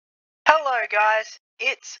Hello guys,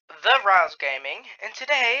 it's the Riles Gaming, and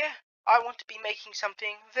today I want to be making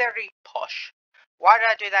something very posh. Why did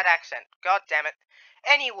I do that accent? God damn it.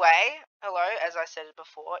 Anyway, hello, as I said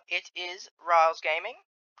before, it is Riles Gaming,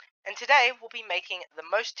 and today we'll be making the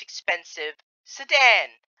most expensive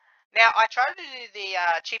sedan. Now, I tried to do the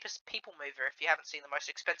cheapest people mover. If you haven't seen the most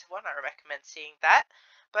expensive one, I recommend seeing that.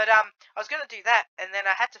 But I was going to do that, and then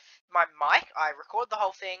I had to, my mic, I recorded the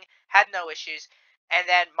whole thing, had no issues, and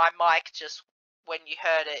then my mic just, when you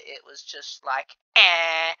heard it, it was just like,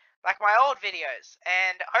 like my old videos.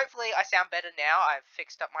 And hopefully I sound better now. I've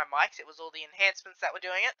fixed up my mics. It was all the enhancements that were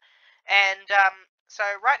doing it. And so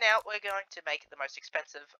right now we're going to make it the most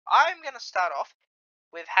expensive. I'm going to start off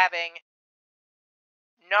with having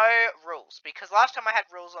no rules, because last time I had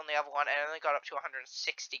rules on the other one and I only got up to 160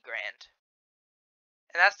 grand.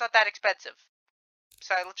 And that's not that expensive.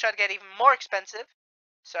 So let's try to get even more expensive.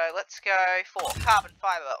 So let's go for carbon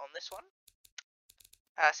fiber on this one.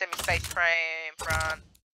 Semi-space frame, front,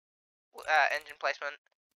 engine placement.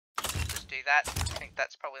 Just do that. I think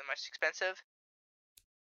that's probably the most expensive.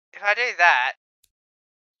 If I do that,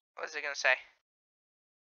 what is it going to say?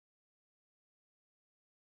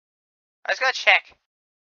 I just got to check.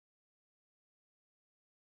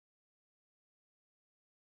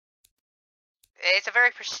 It's a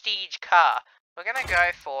very prestige car. We're going to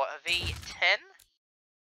go for a V10.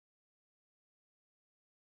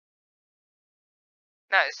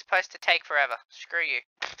 No, it's supposed to take forever. Screw you.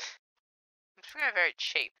 I'm just going very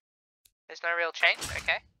cheap. There's no real change?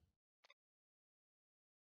 Okay.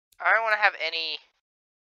 I don't want to have any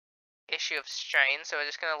issue of strain, so we're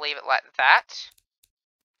just going to leave it like that.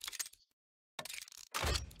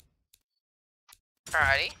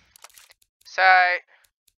 Alrighty. So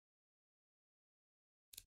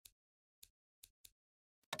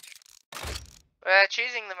we're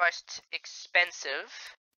choosing the most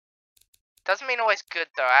expensive. Doesn't mean always good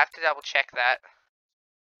though, I have to double check that.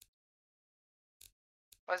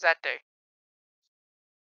 What does that do?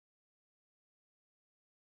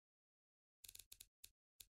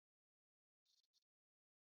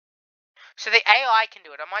 So the AI can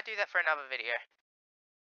do it. I might do that for another video.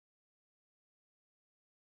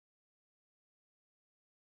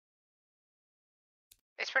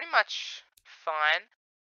 It's pretty much fine.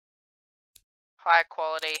 High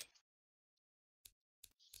quality.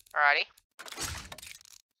 Alrighty.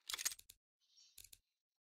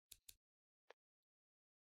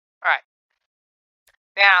 Alright.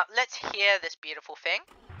 Now, let's hear this beautiful thing.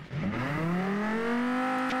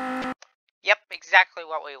 Yep, exactly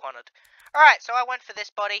what we wanted. Alright, so I went for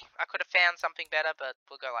this body. I could have found something better, but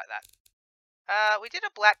we'll go like that. We did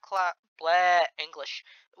a black car, English.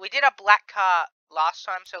 We did a black car last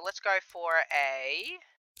time, so let's go for a,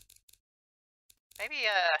 maybe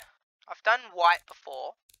I've done white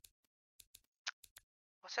before.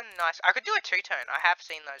 What's a nice, I could do a two-tone, I have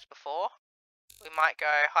seen those before. We might go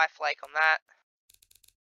high flake on that.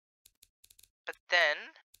 But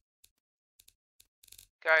then,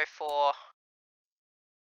 go for,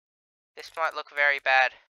 this might look very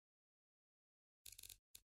bad.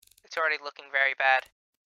 It's already looking very bad.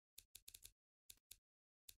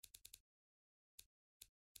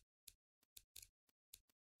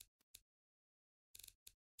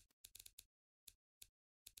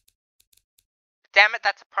 Damn it,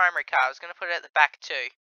 that's a primary car. I was going to put it at the back too.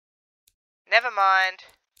 Never mind.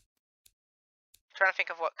 I'm trying to think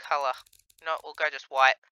of what colour. No, we'll go just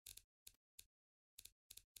white.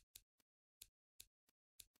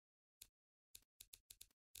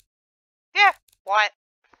 Yeah, white.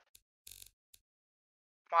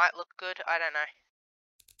 Might look good, I don't know.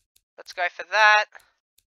 Let's go for that.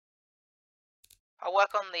 I'll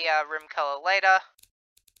work on the rim colour later.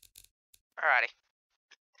 Alrighty.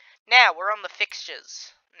 Now, we're on the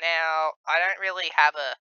fixtures. Now, I don't really have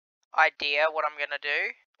a idea what I'm going to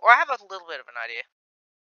do. Or I have a little bit of an idea.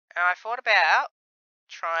 And I thought about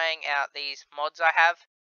trying out these mods I have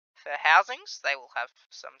for housings. They will have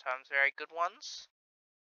sometimes very good ones.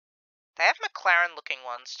 They have McLaren looking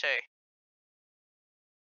ones too.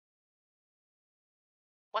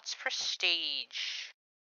 What's prestige?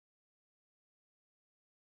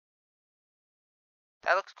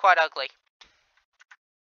 That looks quite ugly.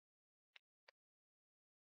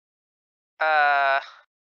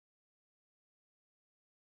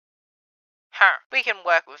 We can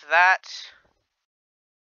work with that.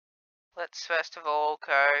 Let's first of all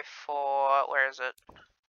go for, where is it?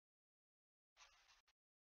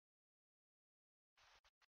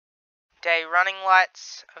 Day running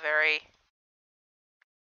lights are very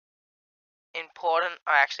important.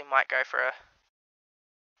 I actually might go for a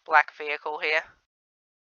black vehicle here.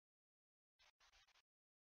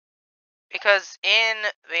 Because in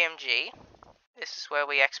VMG, this is where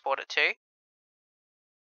we export it to,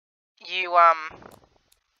 you won't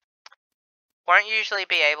usually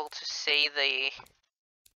be able to see the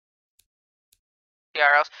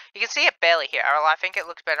URLs. You can see it barely here. I think it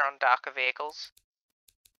looks better on darker vehicles.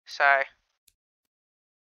 So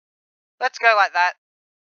let's go like that.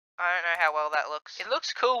 I don't know how well that looks. It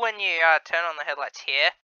looks cool when you turn on the headlights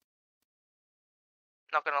here.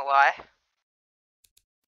 Not gonna lie.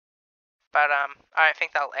 But I don't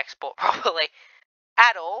think they'll export properly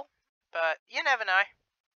at all. But you never know.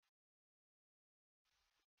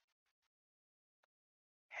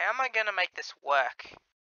 How am I gonna make this work?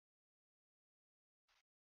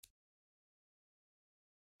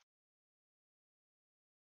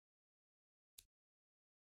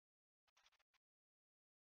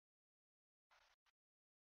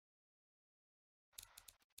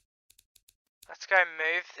 Let's go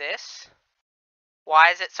move this.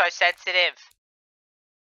 Why is it so sensitive?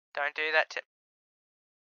 Don't do that to...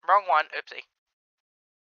 Wrong one, oopsie.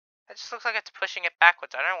 It just looks like it's pushing it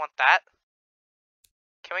backwards. I don't want that.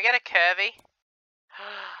 Can we get a curvy?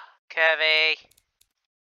 Curvy.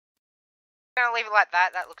 I'm gonna leave it like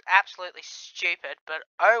that. That looks absolutely stupid, but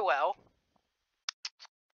oh well.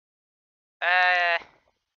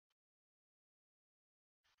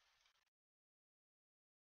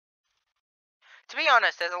 To be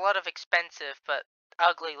honest, there's a lot of expensive but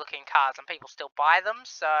ugly looking cars and people still buy them,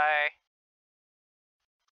 so...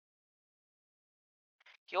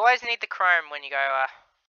 You always need the chrome when you go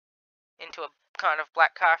into a kind of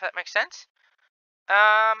black car, if that makes sense.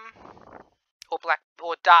 Or black,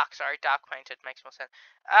 or dark, sorry, dark painted makes more sense.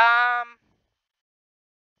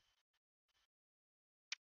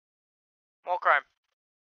 More chrome.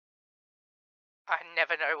 I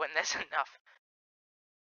never know when there's enough.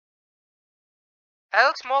 That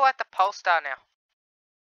looks more like the Polestar now.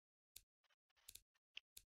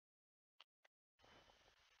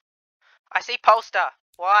 I see Polestar.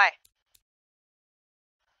 Why?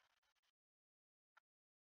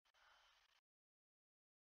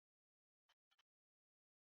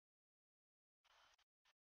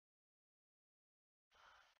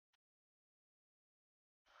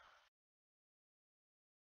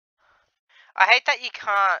 I hate that you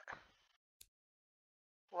can't,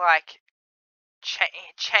 like,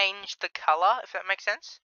 change the color, if that makes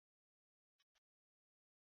sense.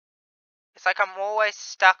 It's like I'm always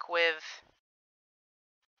stuck with...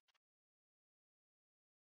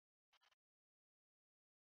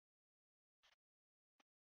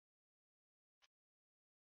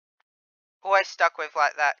 Always stuck with,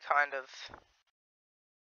 like, that kind of...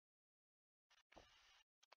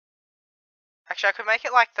 Actually, I could make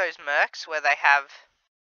it like those Mercs, where they have...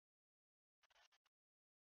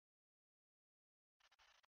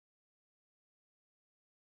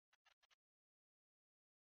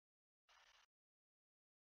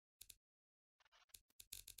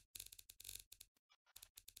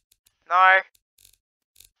 No.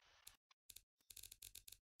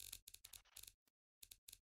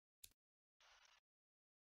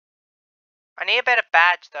 I need a better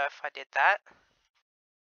badge, though, if I did that.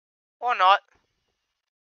 Or not.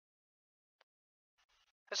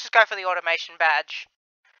 Let's just go for the automation badge.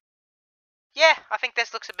 Yeah, I think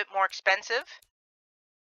this looks a bit more expensive.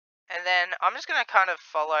 And then I'm just going to kind of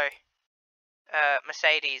follow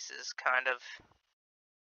Mercedes's kind of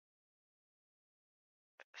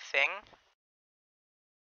thing.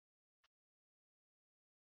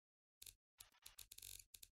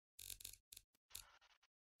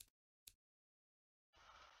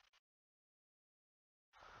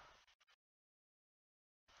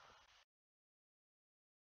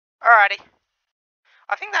 Alrighty.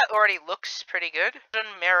 I think that already looks pretty good.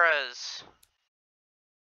 Mirrors.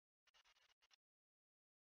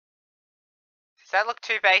 Does that look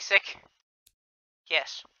too basic?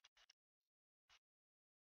 Yes.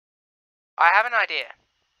 I have an idea.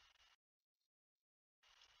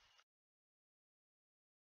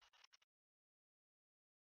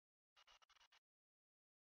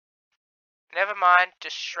 Never mind,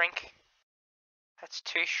 just shrink. That's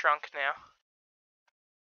too shrunk now.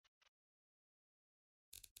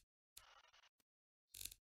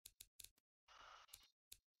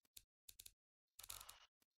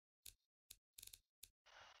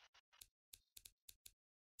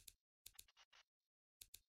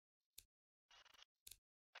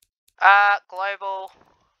 Global.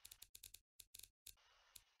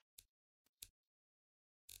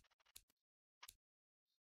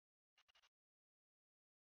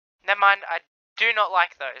 Never mind, I do not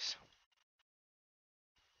like those.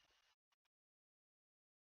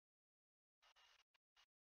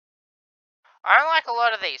 I don't like a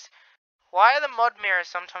lot of these. Why are the mod mirrors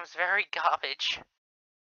sometimes very garbage?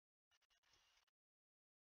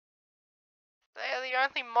 They are the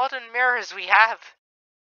only modern mirrors we have.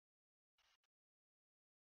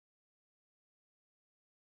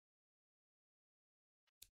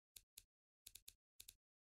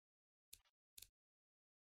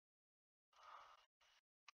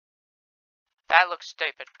 That looks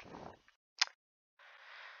stupid.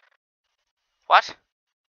 What?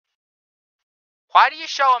 Why do you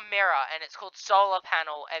show a mirror and it's called solar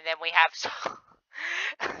panel and then we have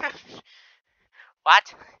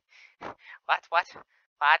What?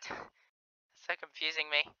 What? So confusing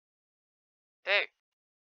me. Ew.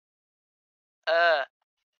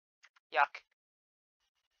 Yuck.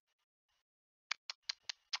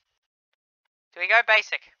 Do we go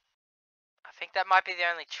basic? I think that might be the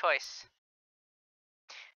only choice.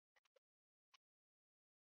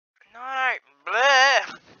 No.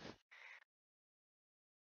 Bleh.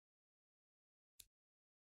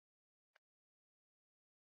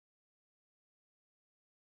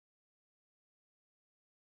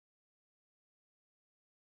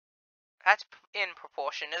 That's in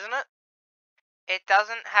proportion, isn't it? It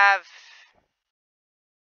doesn't have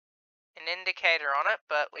an indicator on it,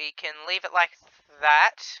 but we can leave it like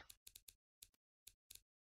that.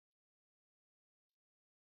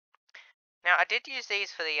 Now, I did use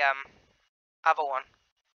these for the other one.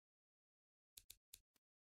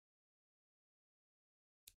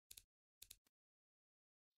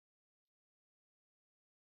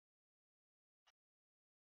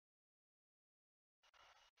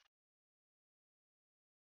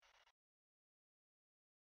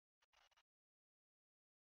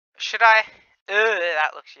 Should I? Ugh,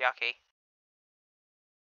 that looks yucky.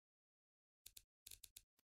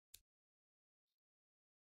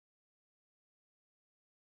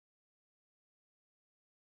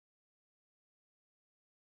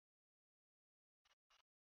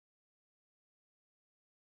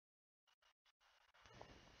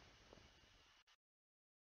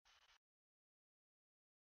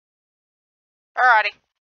 Alrighty.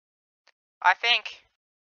 I think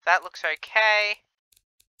that looks okay.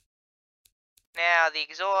 Now, the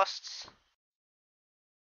exhausts.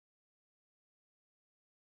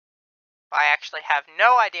 I actually have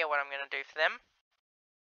no idea what I'm going to do for them.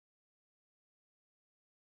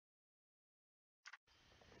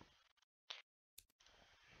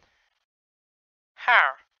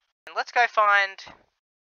 And let's go find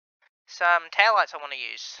some taillights I want to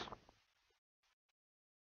use.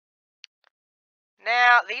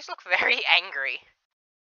 Now, these look very angry.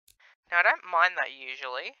 Now, I don't mind that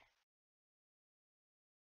usually.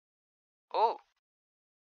 Oh.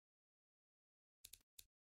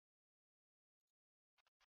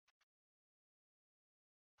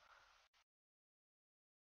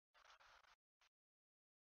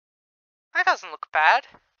 That doesn't look bad,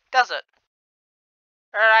 does it?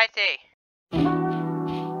 Alrighty.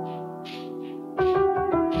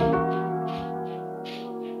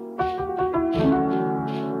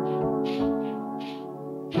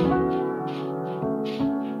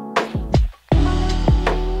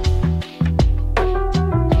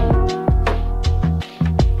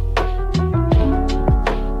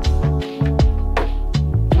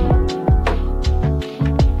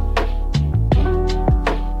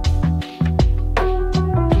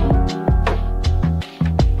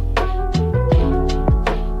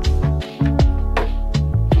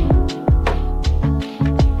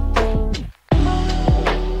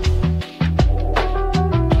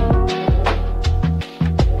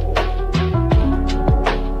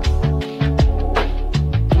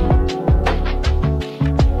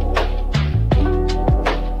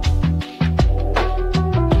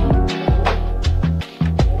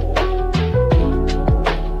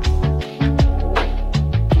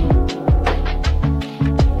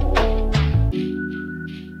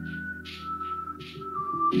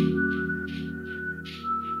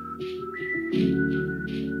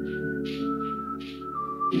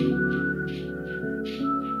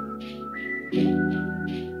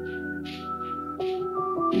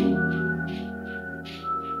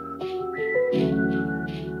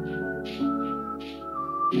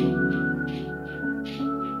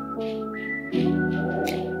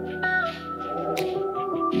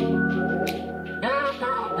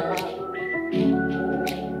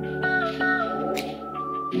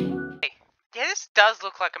 Does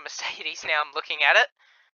look like a Mercedes now I'm looking at it.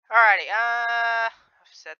 Alrighty, I've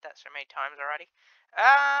said that so many times already.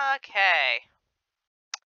 Okay.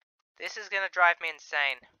 This is gonna drive me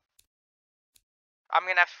insane. I'm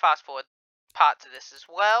gonna have to fast forward parts of this as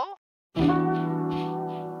well.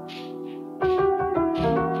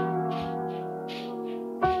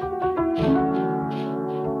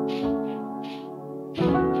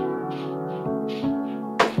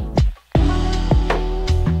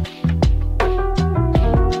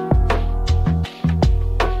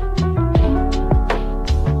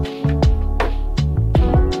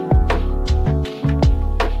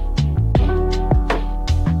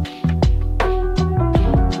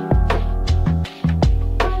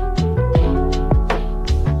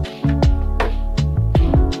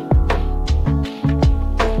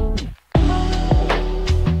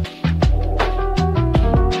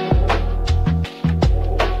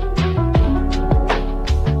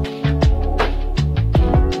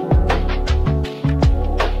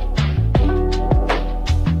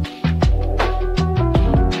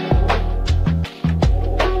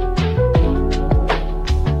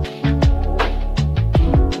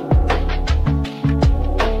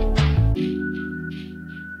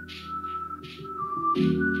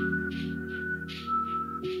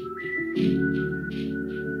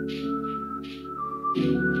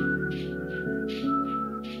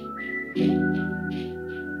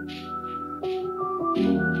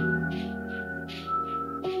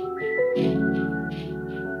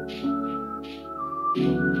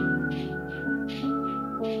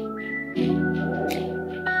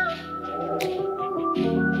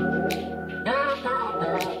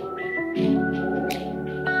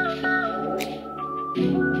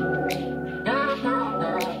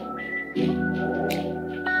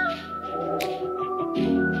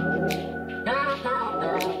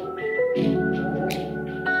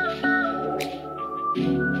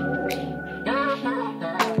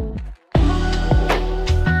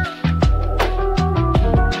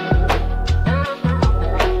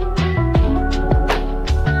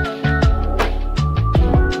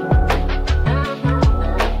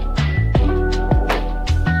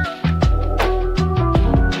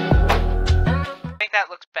 That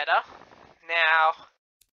looks better. Now,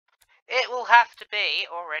 it will have to be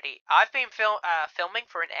already. I've been filming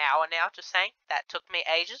for an hour now, just saying. That took me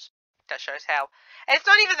ages. That shows how... And it's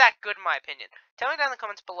not even that good in my opinion. Tell me down in the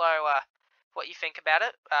comments below what you think about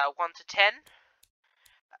it. 1 to 10.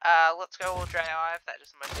 Let's go all drive. That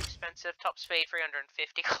is the most expensive. Top speed, 350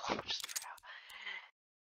 kilometers per hour.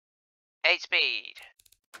 8 speed.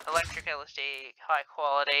 Electric LSD. High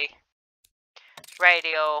quality.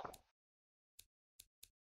 Radial.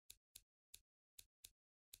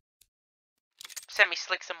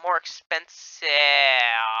 Semi-slicks are more expensive.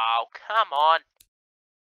 Oh, come on.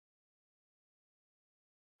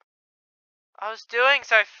 I was doing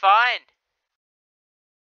so fine.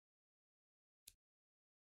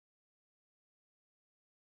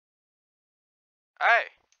 Oh.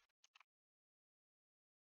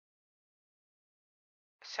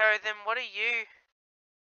 So then what are you?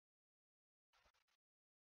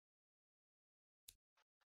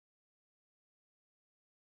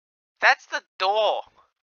 That's the door.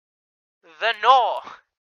 The door.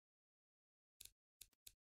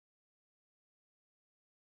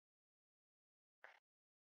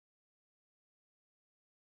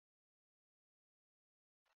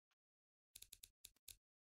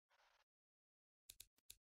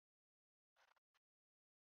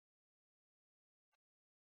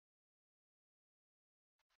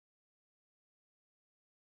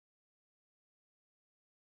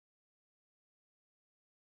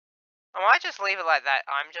 I might just leave it like that.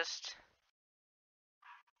 I'm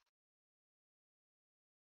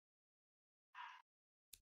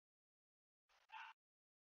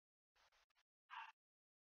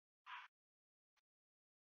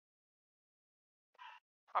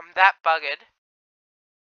that buggered.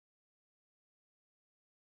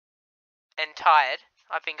 And tired.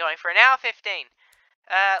 I've been going for an hour 15.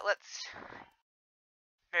 Let's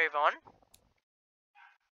move on.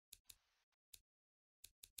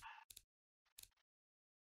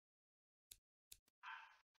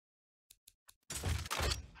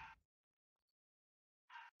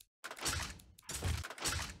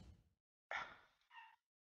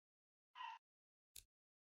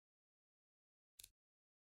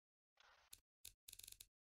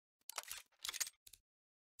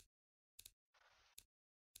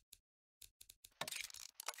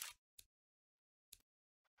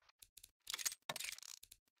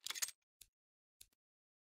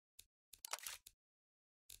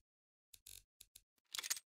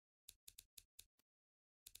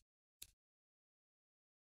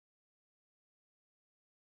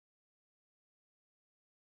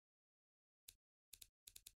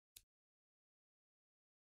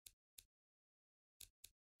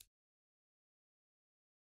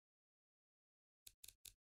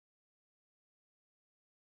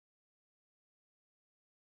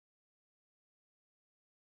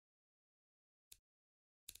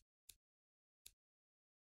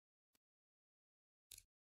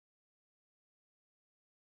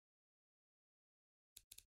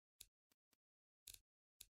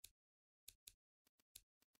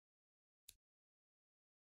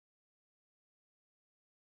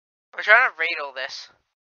 We're trying to read all this.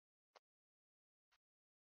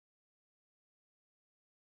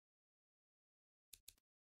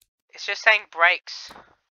 It's just saying brakes.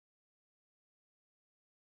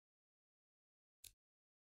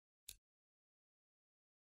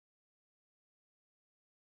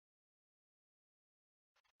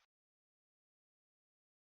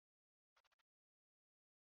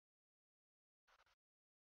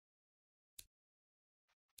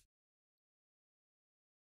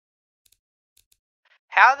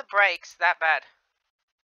 How are the brakes that bad?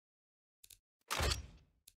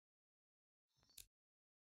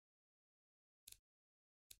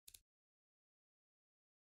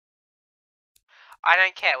 I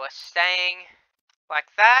don't care. We're staying like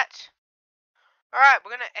that. Alright,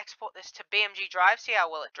 we're going to export this to BMG Drive, see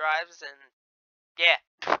how well it drives, and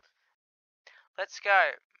yeah. Let's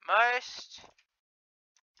go. Most...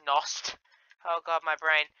 Nost. Oh god, my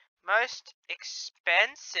brain. Most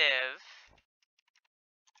expensive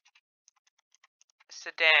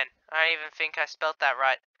sedan. I don't even think I spelt that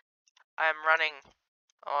right. I'm running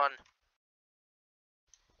on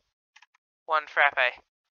one frappe,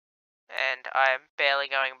 and I'm barely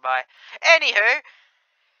going by. Anywho,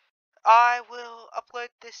 I will upload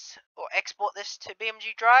this or export this to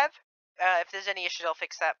BMG Drive. If there's any issues, I'll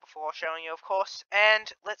fix that before showing you, of course.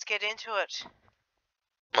 And let's get into it.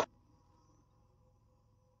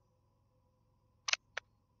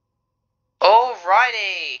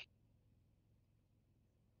 Alrighty.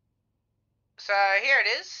 So here it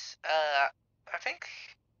is. I think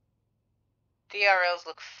DRLs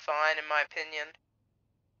look fine in my opinion.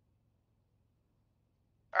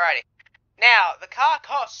 Alrighty. Now, the car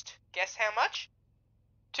cost, guess how much?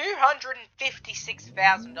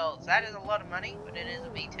 $256,000. That is a lot of money, but it is a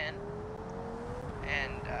V10.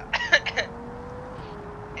 And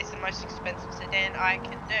it's the most expensive sedan I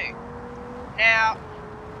can do. Now,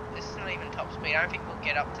 this is not even top speed. I don't think we'll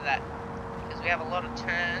get up to that because we have a lot of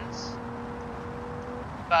turns.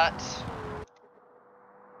 But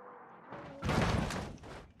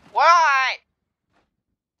why?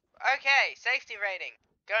 Okay, safety rating.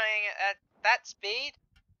 Going at that speed,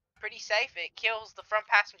 pretty safe. It kills the front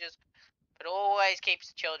passengers, but always keeps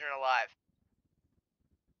the children alive.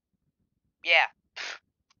 Yeah.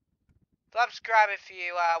 Subscribe if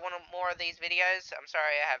you want more of these videos. I'm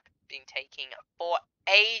sorry I have been taking for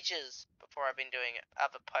ages before I've been doing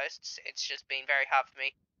other posts. It's just been very hard for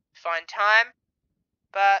me to find time.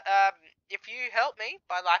 But if you help me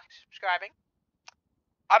by liking and subscribing,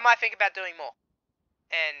 I might think about doing more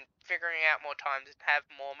and figuring out more times and have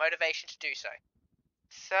more motivation to do so.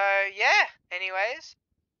 So yeah, anyways,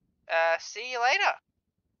 see you later.